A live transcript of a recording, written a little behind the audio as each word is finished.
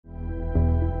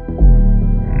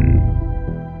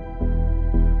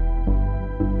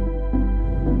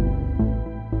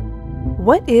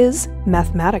What is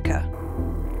Mathematica?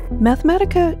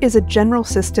 Mathematica is a general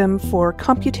system for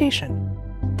computation.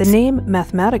 The name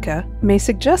Mathematica may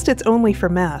suggest it's only for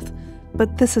math,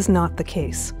 but this is not the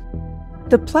case.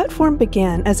 The platform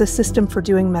began as a system for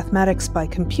doing mathematics by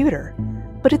computer,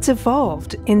 but it's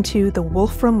evolved into the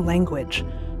Wolfram Language,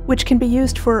 which can be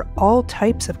used for all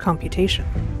types of computation.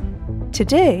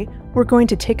 Today, we're going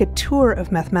to take a tour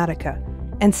of Mathematica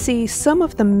and see some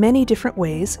of the many different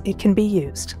ways it can be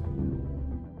used.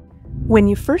 When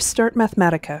you first start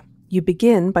Mathematica, you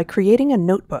begin by creating a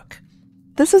notebook.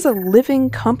 This is a living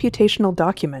computational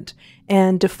document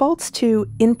and defaults to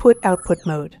input-output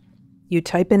mode. You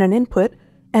type in an input,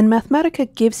 and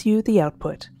Mathematica gives you the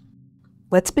output.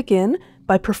 Let's begin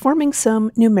by performing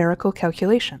some numerical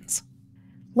calculations.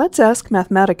 Let's ask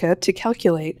Mathematica to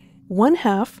calculate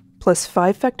 1/2 plus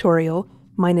 5 factorial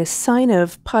minus sine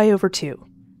of pi over 2.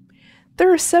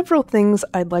 There are several things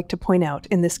I'd like to point out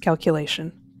in this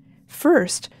calculation.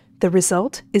 First, the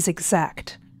result is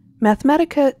exact.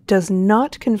 Mathematica does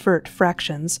not convert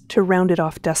fractions to rounded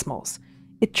off decimals.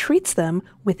 It treats them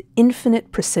with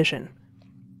infinite precision.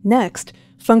 Next,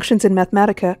 functions in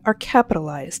Mathematica are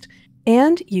capitalized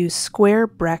and use square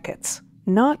brackets,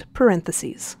 not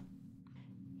parentheses.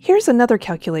 Here's another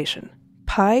calculation,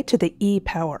 pi to the e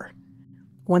power.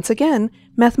 Once again,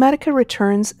 Mathematica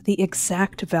returns the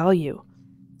exact value.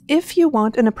 If you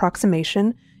want an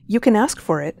approximation, you can ask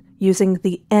for it using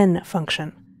the n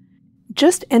function.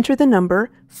 Just enter the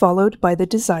number followed by the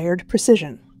desired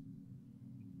precision.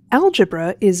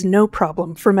 Algebra is no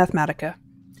problem for Mathematica.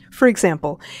 For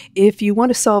example, if you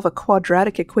want to solve a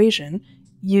quadratic equation,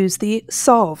 use the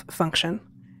solve function.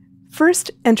 First,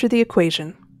 enter the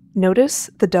equation. Notice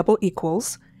the double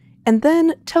equals, and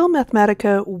then tell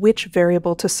Mathematica which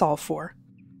variable to solve for.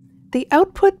 The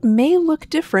output may look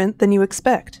different than you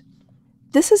expect.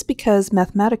 This is because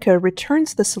Mathematica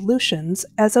returns the solutions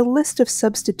as a list of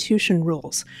substitution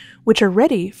rules, which are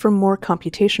ready for more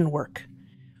computation work.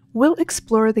 We'll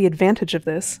explore the advantage of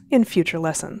this in future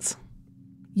lessons.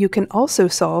 You can also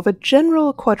solve a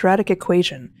general quadratic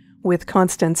equation with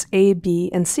constants a, b,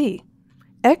 and c.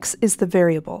 X is the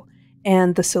variable,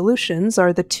 and the solutions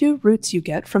are the two roots you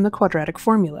get from the quadratic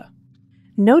formula.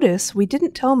 Notice we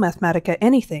didn't tell Mathematica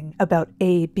anything about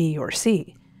a, b, or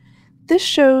c. This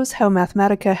shows how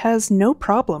Mathematica has no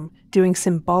problem doing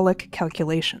symbolic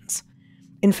calculations.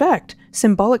 In fact,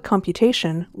 symbolic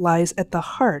computation lies at the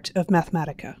heart of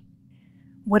Mathematica.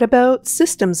 What about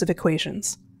systems of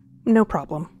equations? No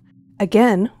problem.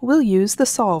 Again, we'll use the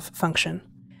solve function.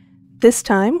 This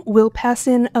time, we'll pass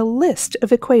in a list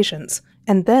of equations,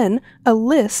 and then a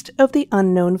list of the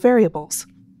unknown variables.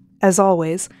 As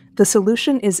always, the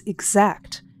solution is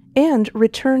exact and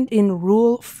returned in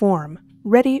rule form,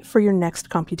 ready for your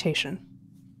next computation.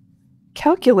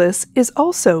 Calculus is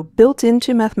also built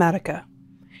into Mathematica.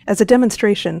 As a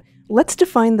demonstration, let's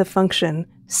define the function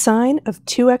sine of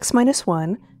 2x minus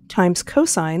 1 times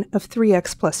cosine of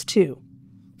 3x plus 2.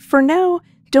 For now,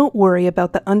 don't worry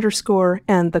about the underscore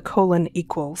and the colon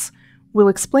equals. We'll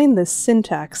explain this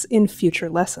syntax in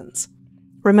future lessons.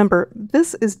 Remember,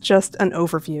 this is just an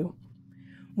overview.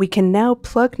 We can now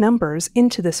plug numbers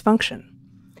into this function.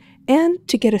 And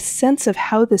to get a sense of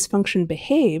how this function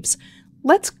behaves,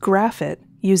 let's graph it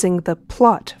using the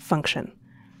plot function.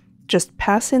 Just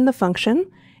pass in the function,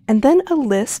 and then a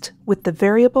list with the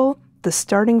variable, the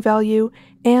starting value,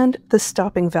 and the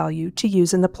stopping value to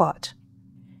use in the plot.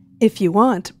 If you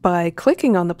want, by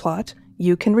clicking on the plot,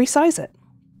 you can resize it.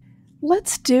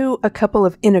 Let's do a couple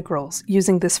of integrals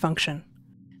using this function.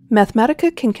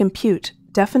 Mathematica can compute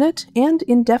definite and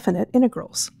indefinite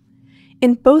integrals.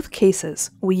 In both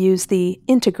cases, we use the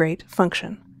integrate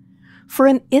function. For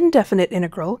an indefinite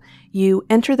integral, you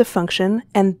enter the function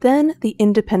and then the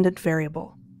independent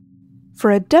variable. For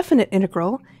a definite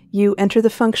integral, you enter the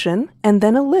function and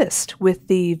then a list with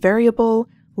the variable,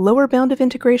 lower bound of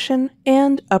integration,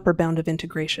 and upper bound of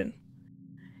integration.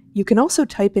 You can also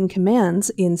type in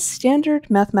commands in standard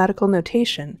mathematical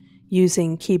notation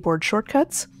using keyboard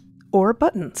shortcuts or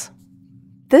buttons.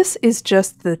 This is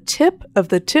just the tip of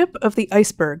the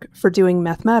iceberg for doing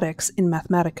mathematics in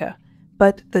Mathematica,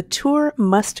 but the tour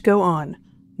must go on.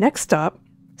 Next stop,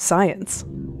 science.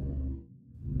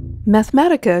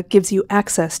 Mathematica gives you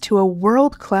access to a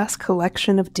world-class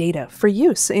collection of data for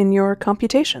use in your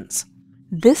computations.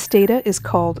 This data is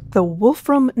called the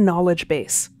Wolfram Knowledge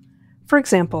Base. For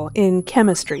example, in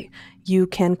chemistry, you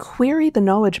can query the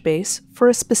knowledge base for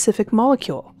a specific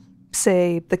molecule,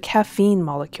 say the caffeine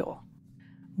molecule.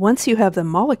 Once you have the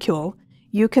molecule,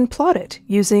 you can plot it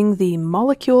using the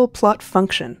molecule plot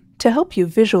function to help you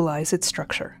visualize its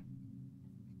structure.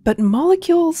 But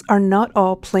molecules are not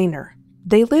all planar.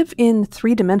 They live in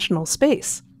three-dimensional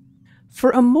space.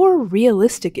 For a more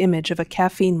realistic image of a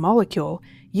caffeine molecule,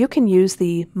 you can use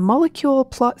the molecule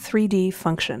plot 3D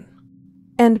function.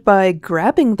 And by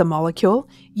grabbing the molecule,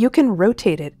 you can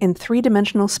rotate it in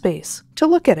three-dimensional space to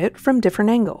look at it from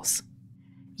different angles.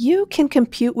 You can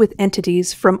compute with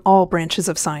entities from all branches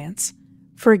of science.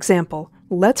 For example,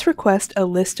 let's request a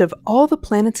list of all the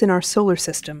planets in our solar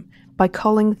system by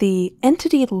calling the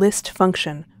entity list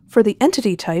function for the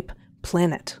entity type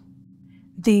planet.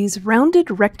 These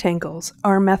rounded rectangles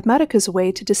are Mathematica's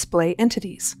way to display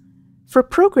entities. For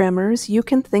programmers, you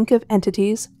can think of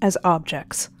entities as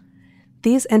objects.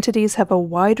 These entities have a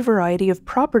wide variety of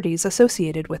properties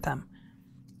associated with them.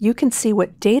 You can see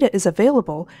what data is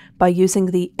available by using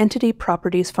the entity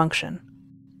properties function.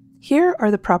 Here are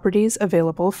the properties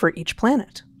available for each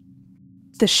planet.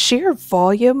 The sheer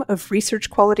volume of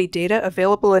research quality data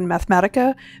available in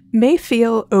Mathematica may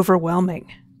feel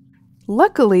overwhelming.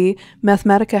 Luckily,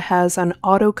 Mathematica has an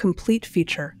autocomplete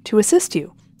feature to assist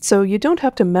you, so you don't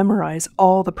have to memorize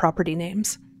all the property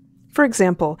names. For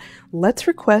example, let's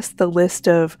request the list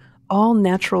of all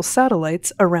natural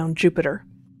satellites around Jupiter.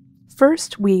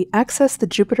 First, we access the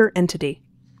Jupiter entity.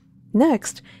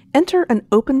 Next, enter an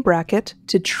open bracket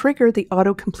to trigger the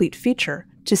autocomplete feature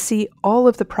to see all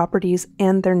of the properties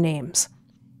and their names.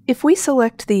 If we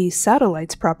select the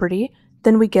satellites property,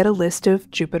 then we get a list of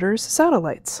Jupiter's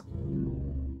satellites.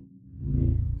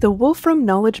 The Wolfram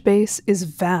knowledge base is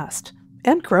vast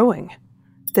and growing.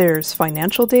 There's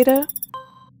financial data,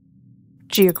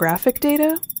 geographic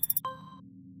data,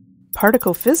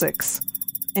 particle physics,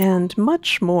 and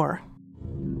much more.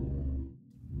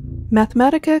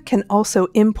 Mathematica can also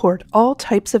import all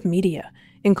types of media,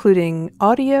 including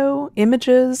audio,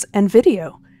 images, and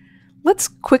video. Let's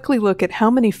quickly look at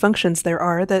how many functions there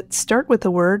are that start with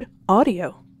the word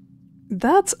audio.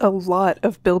 That's a lot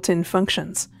of built-in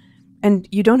functions, and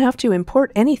you don't have to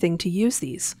import anything to use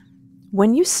these.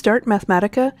 When you start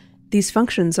Mathematica, these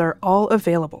functions are all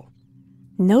available.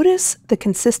 Notice the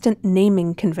consistent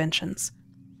naming conventions.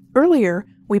 Earlier,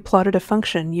 we plotted a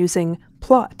function using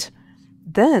plot.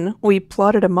 Then we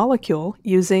plotted a molecule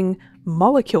using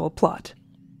molecule plot.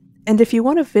 And if you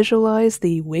want to visualize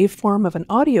the waveform of an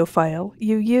audio file,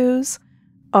 you use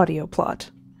audio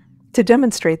plot. To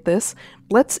demonstrate this,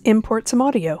 let's import some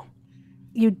audio.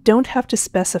 You don't have to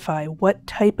specify what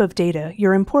type of data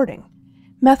you're importing.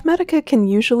 Mathematica can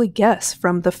usually guess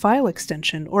from the file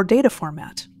extension or data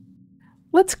format.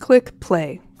 Let's click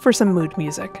play for some mood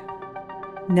music.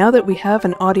 Now that we have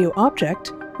an audio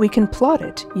object, we can plot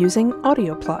it using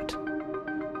audio plot.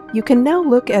 You can now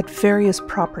look at various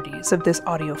properties of this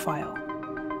audio file.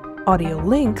 Audio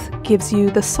length gives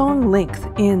you the song length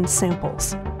in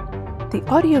samples. The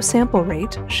audio sample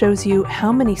rate shows you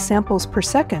how many samples per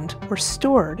second were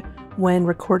stored when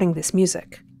recording this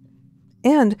music.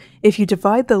 And if you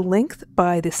divide the length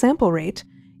by the sample rate,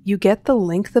 you get the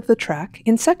length of the track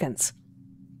in seconds,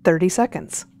 30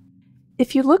 seconds.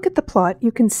 If you look at the plot,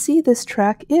 you can see this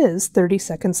track is 30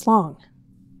 seconds long.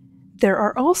 There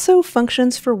are also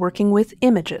functions for working with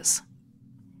images.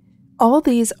 All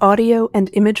these audio and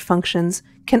image functions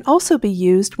can also be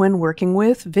used when working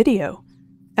with video.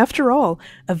 After all,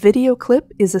 a video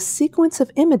clip is a sequence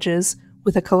of images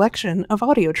with a collection of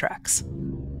audio tracks.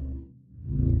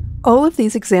 All of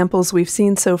these examples we've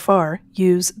seen so far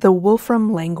use the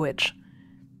Wolfram language.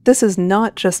 This is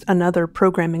not just another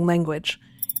programming language.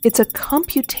 It's a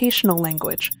computational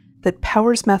language that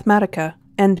powers Mathematica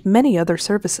and many other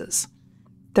services.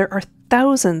 There are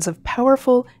thousands of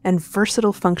powerful and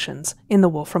versatile functions in the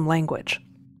Wolfram language.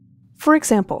 For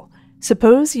example,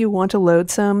 suppose you want to load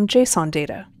some JSON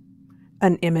data,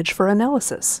 an image for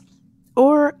analysis,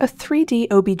 or a 3D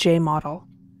OBJ model.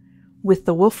 With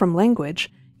the Wolfram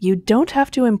language, you don't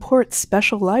have to import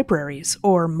special libraries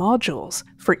or modules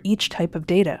for each type of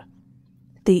data.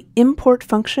 The import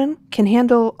function can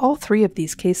handle all three of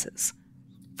these cases.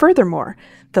 Furthermore,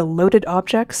 the loaded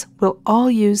objects will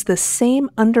all use the same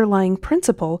underlying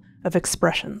principle of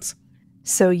expressions,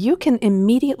 so you can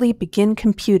immediately begin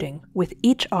computing with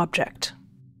each object.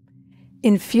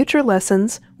 In future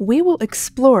lessons, we will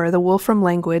explore the Wolfram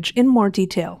language in more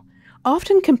detail,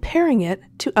 often comparing it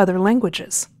to other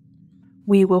languages.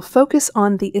 We will focus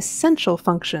on the essential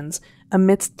functions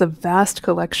amidst the vast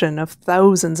collection of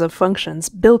thousands of functions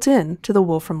built into the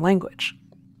Wolfram language.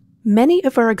 Many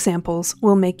of our examples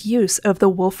will make use of the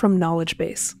Wolfram knowledge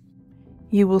base.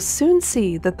 You will soon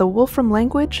see that the Wolfram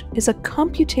language is a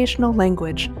computational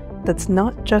language that's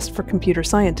not just for computer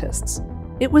scientists.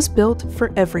 It was built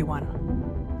for everyone.